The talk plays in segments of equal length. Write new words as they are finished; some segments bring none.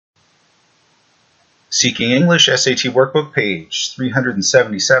Seeking English, S.A.T. Workbook, page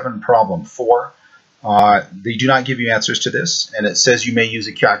 377, problem 4. They do not give you answers to this, and it says you may use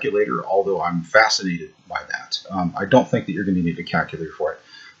a calculator, although I'm fascinated by that. I don't think that you're going to need a calculator for it.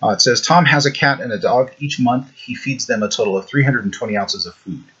 It says Tom has a cat and a dog. Each month he feeds them a total of 320 ounces of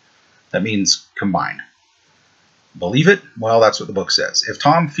food. That means combined. Believe it? Well, that's what the book says. If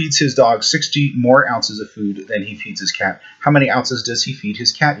Tom feeds his dog 60 more ounces of food than he feeds his cat, how many ounces does he feed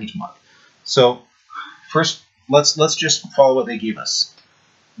his cat each month? So first, let's just follow what they gave us.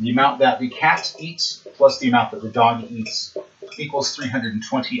 The amount that the cat eats plus the amount that the dog eats equals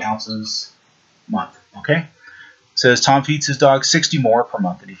 320 ounces a month. Okay? It says Tom feeds his dog 60 more per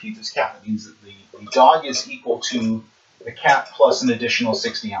month than he feeds his cat. That means that the dog is equal to the cat plus an additional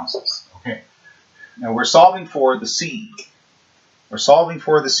 60 ounces. Okay. Now we're solving for the C. We're solving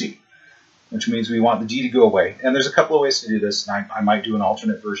for the C, which means we want the D to go away. And there's a couple of ways to do this, and I might do an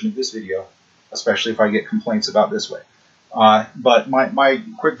alternate version of this video, especially if I get complaints about this way. But my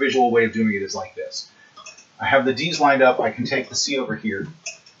quick visual way of doing it is like this. I have the D's lined up. I can take the C over here.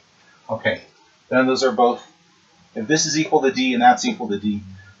 Okay. Then those are both, if this is equal to D and that's equal to D,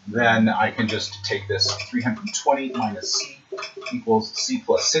 then I can just take this 320 minus C equals C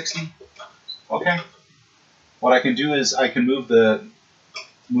plus 60. Okay. What I can do is I can move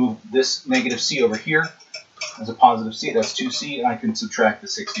this negative C over here as a positive C. That's 2C, and I can subtract the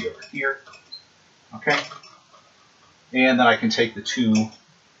 60 over here. Okay. And then I can take the 2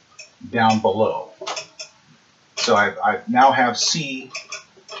 down below. So I now have C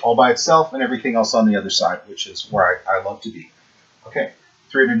all by itself and everything else on the other side, which is where I love to be. Okay.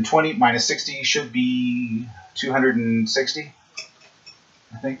 320 minus 60 should be 260,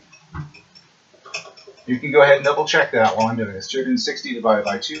 I think. You can go ahead and double check that while I'm doing this. 260 divided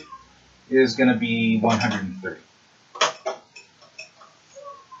by 2 is going to be 130.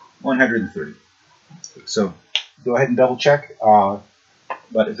 130. So go ahead and double check.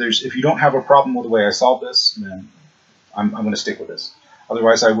 But if you don't have a problem with the way I solve this, then I'm going to stick with this.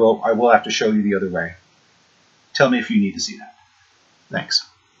 Otherwise, I will have to show you the other way. Tell me if you need to see that. Thanks.